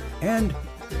arts. And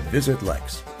Visit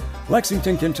Lex,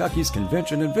 Lexington, Kentucky's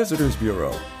Convention and Visitors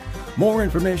Bureau. More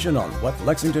information on what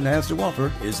Lexington has to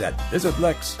offer is at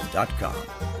visitlex.com.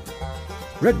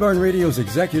 Red Barn Radio's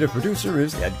executive producer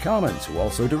is Ed Commons, who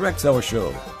also directs our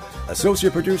show.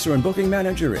 Associate producer and booking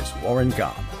manager is Warren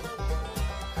Cobb.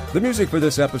 The music for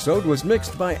this episode was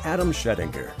mixed by Adam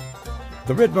Schettinger.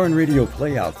 The Red Barn Radio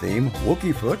playout theme,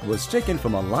 Wookie Foot, was taken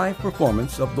from a live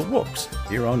performance of the Wooks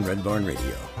here on Red Barn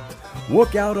Radio.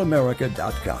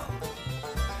 WookOutAmerica.com.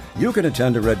 You can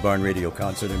attend a Red Barn Radio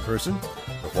concert in person.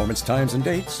 Performance times and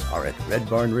dates are at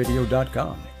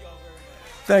redbarnradio.com.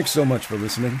 Thanks so much for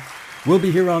listening. We'll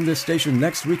be here on this station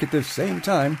next week at the same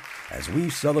time as we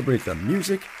celebrate the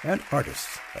music and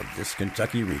artists of this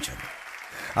Kentucky region.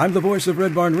 I'm the voice of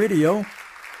Red Barn Radio,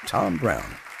 Tom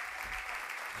Brown.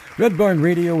 Red Barn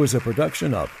Radio is a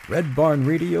production of Red Barn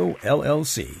Radio,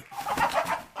 LLC.